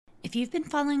If you've been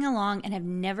following along and have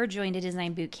never joined a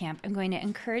design boot camp, I'm going to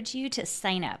encourage you to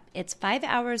sign up. It's 5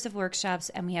 hours of workshops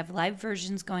and we have live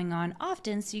versions going on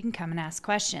often so you can come and ask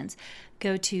questions.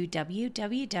 Go to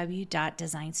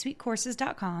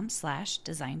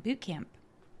www.designsweetcourses.com/designbootcamp.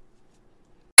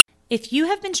 If you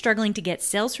have been struggling to get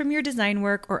sales from your design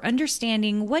work or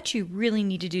understanding what you really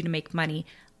need to do to make money,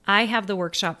 I have the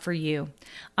workshop for you.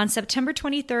 On September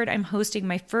 23rd, I'm hosting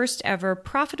my first ever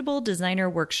Profitable Designer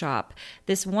Workshop.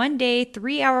 This 1-day,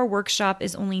 3-hour workshop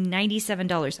is only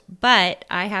 $97, but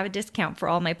I have a discount for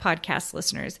all my podcast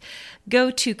listeners. Go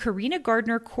to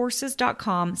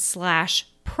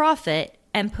karinagardnercourses.com/profit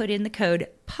and put in the code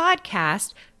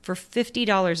podcast for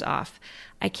 $50 off.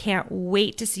 I can't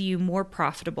wait to see you more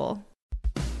profitable.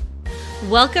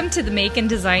 Welcome to the Make and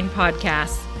Design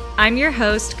Podcast. I'm your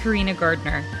host, Karina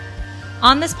Gardner.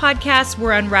 On this podcast,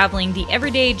 we're unraveling the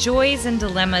everyday joys and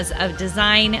dilemmas of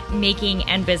design, making,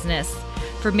 and business.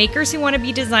 For makers who want to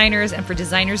be designers and for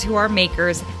designers who are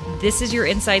makers, this is your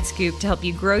inside scoop to help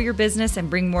you grow your business and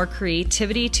bring more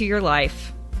creativity to your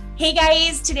life. Hey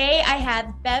guys, today I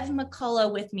have Bev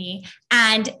McCullough with me,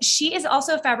 and she is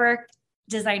also a fabric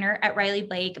designer at Riley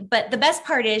Blake. But the best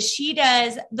part is she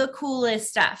does the coolest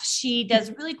stuff. She does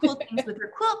really cool things with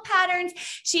her quilt patterns.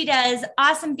 She does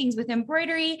awesome things with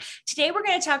embroidery. Today, we're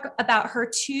going to talk about her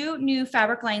 2 new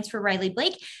fabric lines for Riley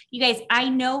Blake. You guys, I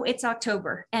know it's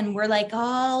October and we're like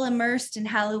all immersed in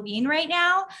Halloween right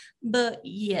now, but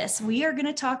yes, we are going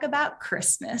to talk about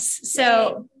Christmas.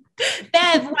 So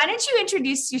Bev, why don't you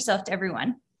introduce yourself to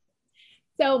everyone?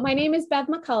 So my name is Bev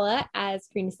McCullough, as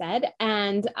Karina said,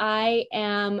 and my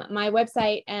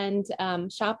website and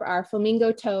shop are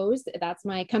Flamingo Toes. That's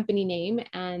my company name.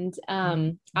 And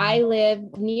I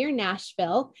live near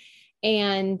Nashville.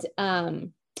 And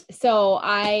so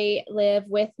I live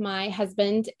with my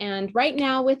husband and right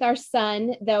now with our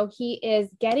son, though he is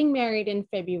getting married in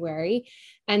February.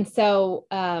 And so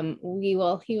he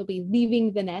will be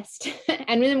leaving the nest.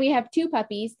 And then we have 2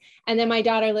 puppies. And then my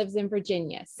daughter lives in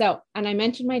Virginia. So, and I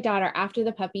mentioned my daughter after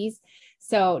the puppies.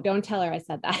 So don't tell her I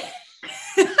said that.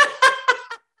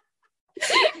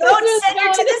 Don't send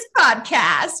her to this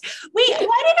podcast. Wait, why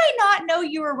did I not know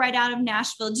you were right out of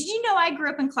Nashville? Did you know I grew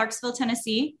up in Clarksville,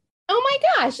 Tennessee? Oh my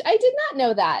gosh, I did not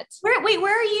know that. Where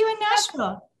are you in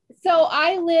Nashville? So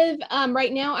I live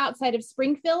right now outside of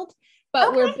Springfield, but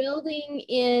Okay. We're building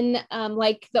in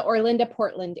like the Orlando,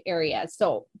 Portland area.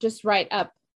 So just right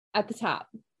up at the top.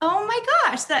 Oh my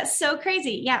gosh, that's so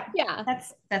crazy. Yeah.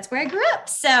 That's where I grew up.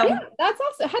 So yeah, that's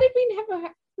awesome. How did we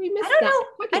miss that?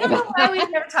 I don't know why we've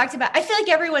never talked about. I feel like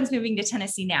everyone's moving to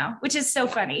Tennessee now, which is so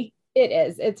funny. It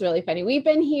is. It's really funny. We've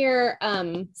been here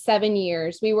 7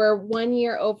 years. We were 1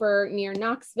 year over near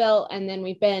Knoxville, and then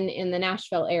we've been in the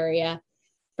Nashville area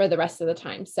for the rest of the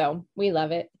time. So we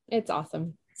love it. It's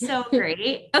awesome. So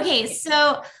great. Okay.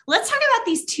 So let's talk about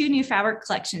these 2 new fabric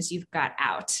collections you've got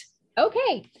out.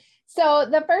 Okay. So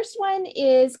the first one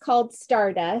is called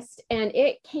Stardust, and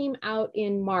it came out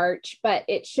in March, but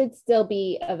it should still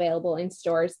be available in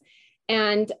stores.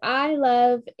 And I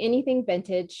love anything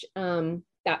vintage.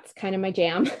 That's kind of my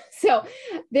jam. So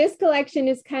this collection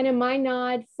is kind of my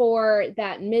nod for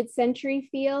that mid-century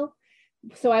feel.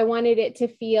 So I wanted it to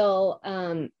feel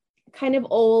kind of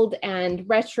old and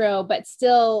retro, but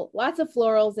still lots of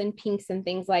florals and pinks and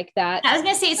things like that. I was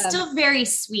going to say, it's still very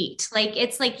sweet. Like,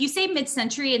 it's like you say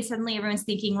mid-century and suddenly everyone's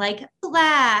thinking like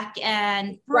black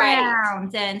and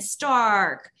browns and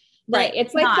stark. Right.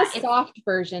 It's like the soft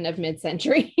version of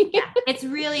mid-century. Yeah, it's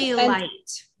really light.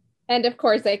 And of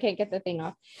course, I can't get the thing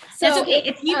off. So that's okay.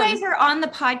 If you guys are on the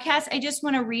podcast, I just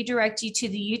want to redirect you to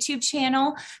the YouTube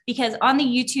channel, because on the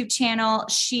YouTube channel,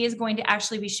 she is going to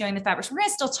actually be showing the fabrics. We're going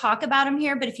to still talk about them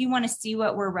here, but if you want to see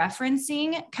what we're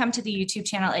referencing, come to the YouTube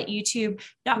channel at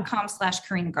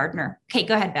youtube.com/Karina Gardner. Okay,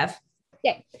 go ahead, Bev.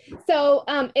 Okay. So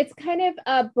it's kind of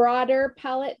a broader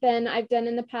palette than I've done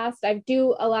in the past. I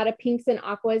do a lot of pinks and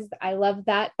aquas. I love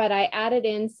that, but I added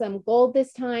in some gold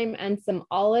this time and some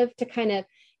olive to kind of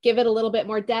give it a little bit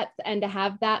more depth and to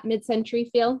have that mid-century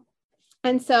feel.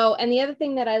 And the other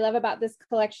thing that I love about this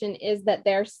collection is that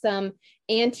there's some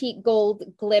antique gold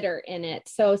glitter in it.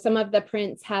 So some of the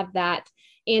prints have that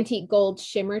antique gold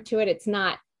shimmer to it. It's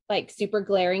not like super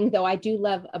glaring, though I do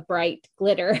love a bright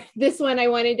glitter. This one, I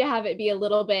wanted to have it be a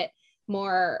little bit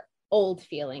more old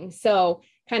feeling. So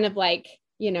kind of like,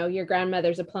 your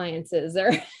grandmother's appliances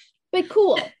but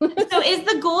cool. So is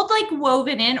the gold like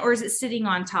woven in, or is it sitting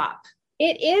on top?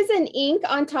 It is an ink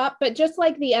on top, but just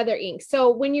like the other ink.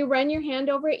 So when you run your hand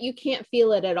over it, you can't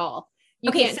feel it at all.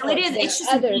 Okay, so it is, it's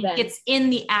just other ink. than It's in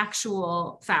the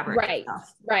actual fabric right,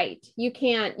 itself. right. You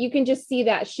can just see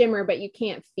that shimmer, but you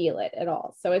can't feel it at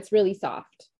all. So it's really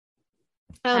soft.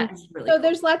 That is really so cool.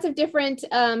 There's lots of different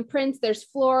prints. There's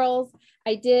florals.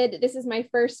 This is my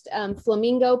first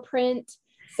flamingo print.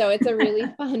 So it's a really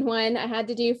fun one. I had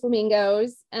to do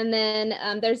flamingos. And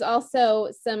then there's also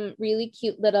some really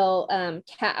cute little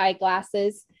cat eye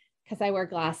glasses because I wear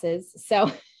glasses.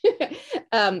 So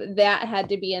that had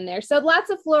to be in there. So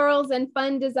lots of florals and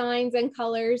fun designs and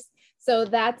colors. So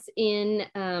that's in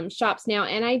shops now.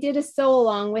 And I did a sew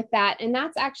along with that. And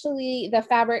that's actually the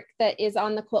fabric that is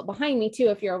on the quilt behind me too,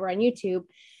 if you're over on YouTube.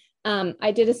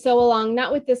 I did a sew along,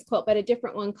 not with this quilt, but a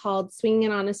different one called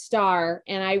Swinging on a Star.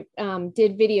 And I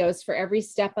did videos for every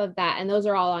step of that. And those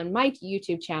are all on my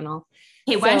YouTube channel.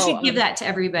 Okay, why don't you give that to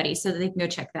everybody so that they can go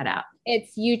check that out?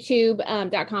 It's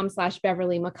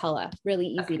youtube.com/Beverly McCullough. Really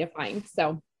easy to find.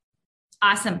 So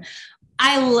awesome.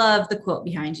 I love the quilt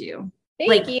behind you.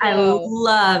 Thank you. I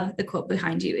love the quilt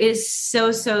behind you. It is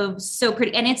so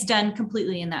pretty. And it's done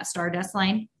completely in that Stardust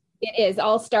line. It is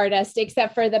all Stardust,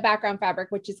 except for the background fabric,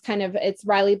 which is it's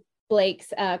Riley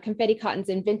Blake's Confetti Cottons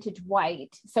in vintage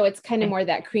white. So it's kind of more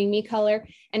that creamy color.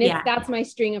 And that's my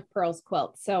String of Pearls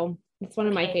quilt. So it's one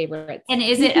of my favorites. And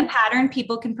is it a pattern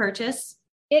people can purchase?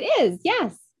 It is,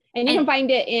 yes. And you can find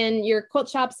it in your quilt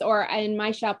shops or in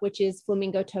my shop, which is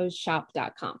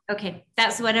flamingotoesshop.com. Okay.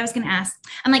 That's what I was going to ask.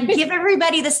 I'm like, give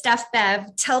everybody the stuff,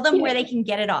 Bev. Tell them where they can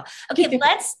get it all. Okay.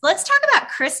 Let's talk about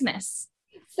Christmas.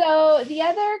 So the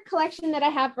other collection that I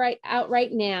have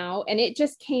right now, and it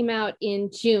just came out in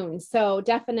June, so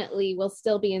definitely will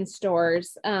still be in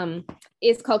stores,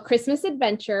 is called Christmas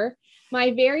Adventure.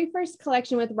 My very first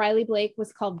collection with Riley Blake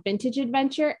was called Vintage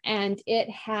Adventure, and it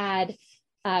had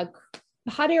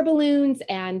hot air balloons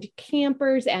and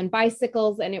campers and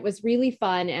bicycles, and it was really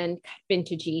fun and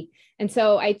vintagey. And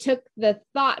so I took the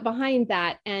thought behind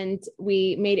that and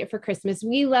we made it for Christmas.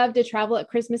 We love to travel at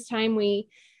Christmas time. We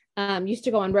used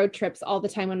to go on road trips all the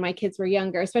time when my kids were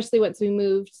younger, especially once we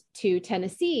moved to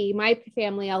Tennessee. My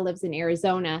family all lives in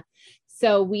Arizona.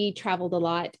 So we traveled a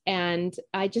lot, and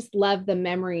I just love the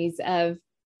memories of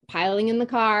piling in the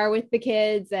car with the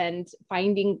kids and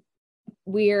finding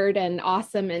weird and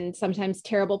awesome and sometimes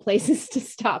terrible places to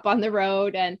stop on the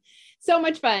road, and so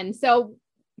much fun. So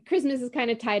Christmas is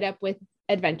kind of tied up with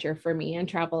adventure for me and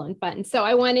travel and fun. So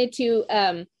I wanted to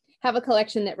have a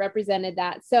collection that represented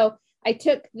that. So I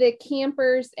took the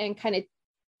campers and kind of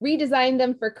redesigned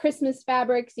them for Christmas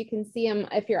fabrics. You can see them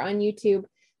if you're on YouTube,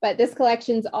 but this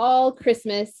collection's all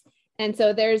Christmas. And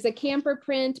so there's a camper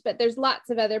print, but there's lots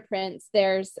of other prints.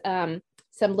 There's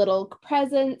some little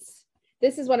presents.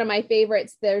 This is one of my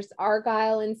favorites. There's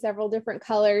Argyle in several different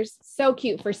colors. So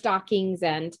cute for stockings.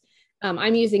 And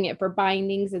I'm using it for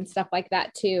bindings and stuff like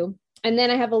that too. And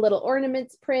then I have a little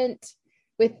ornaments print.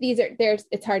 With these,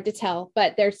 it's hard to tell,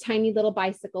 but there's tiny little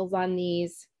bicycles on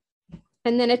these.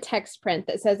 And then a text print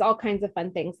that says all kinds of fun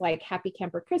things like Happy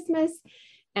Camper Christmas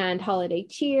and Holiday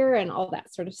Cheer and all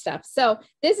that sort of stuff. So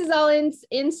this is all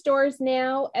in stores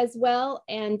now as well.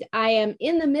 And I am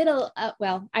in the middle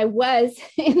of, I was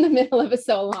in the middle of a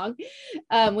sew along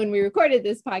when we recorded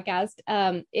this podcast.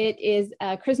 It is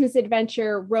a Christmas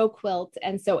Adventure row quilt.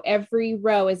 And so every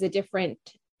row is a different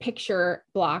picture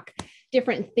block,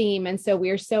 different theme. And so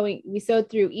we sewed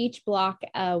through each block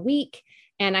a week,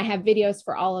 and I have videos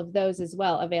for all of those as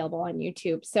well available on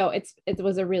YouTube. So it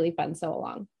was a really fun sew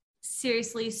along.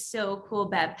 Seriously, so cool,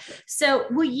 Bev. So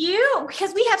will you,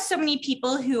 because we have so many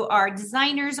people who are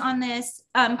designers on this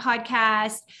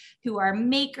podcast, who are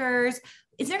makers,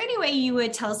 is there any way you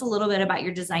would tell us a little bit about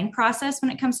your design process when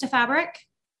it comes to fabric?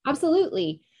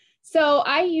 Absolutely. So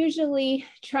I usually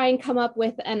try and come up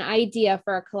with an idea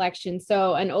for a collection.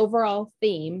 So an overall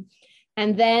theme.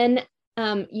 And then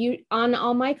on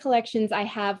all my collections, I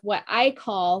have what I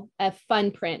call a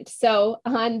fun print. So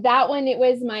on that one, it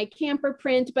was my camper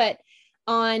print, but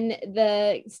on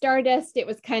the Stardust, it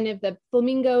was kind of the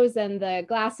flamingos and the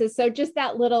glasses. So just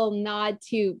that little nod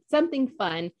to something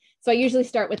fun. So I usually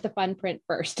start with the fun print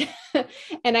first.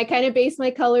 And I kind of base my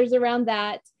colors around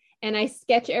that. And I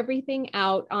sketch everything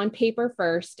out on paper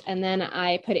first, and then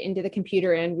I put it into the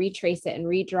computer and retrace it and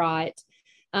redraw it.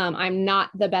 I'm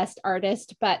not the best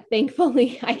artist, but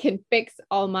thankfully I can fix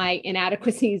all my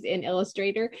inadequacies in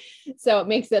Illustrator. So it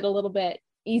makes it a little bit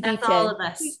easy. That's all of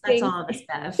us. That's all of us,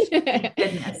 Bev.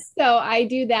 Goodness. So I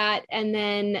do that. And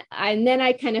then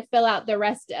I kind of fill out the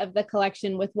rest of the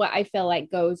collection with what I feel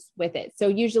like goes with it. So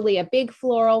usually a big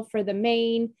floral for the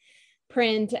main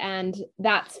print, and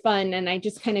that's fun. And I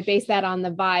just kind of base that on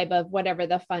the vibe of whatever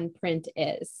the fun print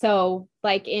is. So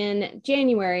like in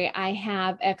January, I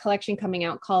have a collection coming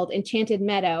out called Enchanted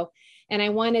Meadow, and I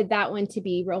wanted that one to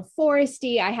be real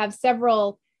foresty. I have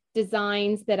several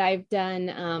designs that I've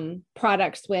done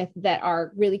products with that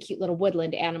are really cute little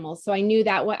woodland animals. So I knew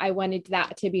that I wanted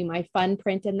that to be my fun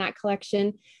print in that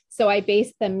collection. So I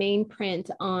based the main print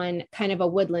on kind of a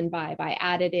woodland vibe. I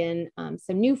added in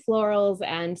some new florals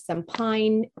and some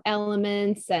pine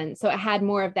elements. And so it had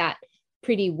more of that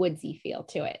pretty woodsy feel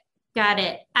to it. Got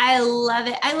it. I love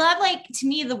it. I love, like, to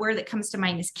me, the word that comes to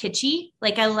mind is kitschy.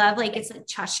 Like, I love, like, it's like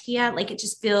tchotchke. Like, it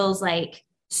just feels like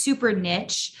super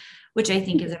niche, which I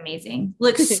think is amazing.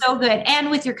 Looks so good. And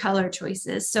with your color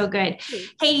choices, so good.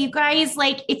 Hey, you guys,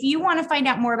 like, if you want to find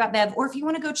out more about Bev, or if you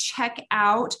want to go check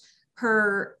out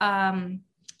her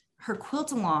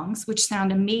quilt-alongs, which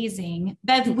sound amazing.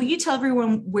 Bev, will you tell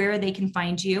everyone where they can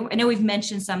find you? I know we've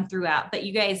mentioned some throughout, but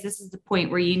you guys, this is the point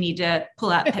where you need to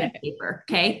pull out pen and paper.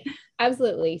 Okay.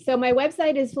 Absolutely. So my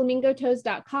website is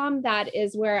flamingotoes.com. That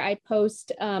is where I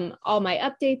post all my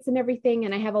updates and everything.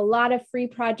 And I have a lot of free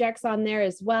projects on there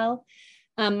as well.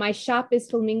 My shop is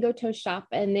Flamingo Toe Shop,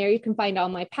 and there you can find all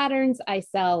my patterns. I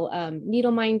sell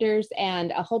needle minders and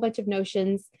a whole bunch of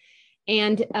notions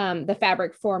and the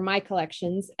fabric for my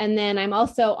collections. And then I'm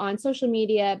also on social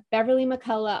media, Beverly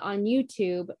McCullough on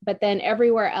YouTube, but then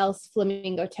everywhere else,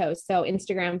 Flamingo Toes. So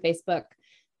Instagram, Facebook,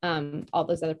 all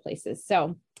those other places.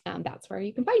 So that's where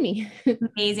you can find me.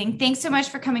 Amazing. Thanks so much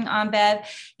for coming on, Bev.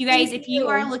 You guys, if you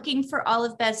are looking for all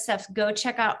of Bev's stuff, go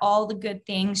check out all the good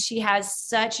things. She has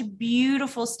such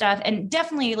beautiful stuff, and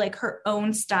definitely like her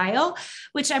own style,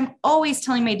 which I'm always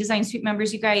telling my Design Suite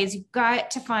members, you guys, you've got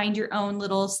to find your own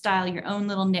little style, your own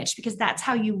little niche, because that's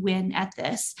how you win at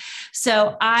this.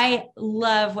 So I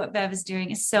love what Bev is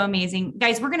doing. It's so amazing.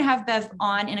 Guys, we're going to have Bev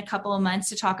on in a couple of months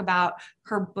to talk about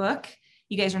her book.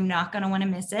 You guys are not going to want to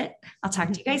miss it. I'll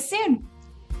talk to you guys soon.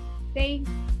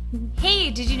 Thanks. Hey,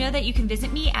 did you know that you can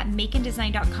visit me at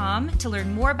makeanddesign.com to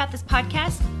learn more about this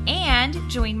podcast and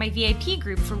join my VIP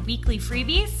group for weekly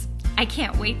freebies? I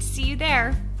can't wait to see you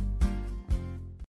there.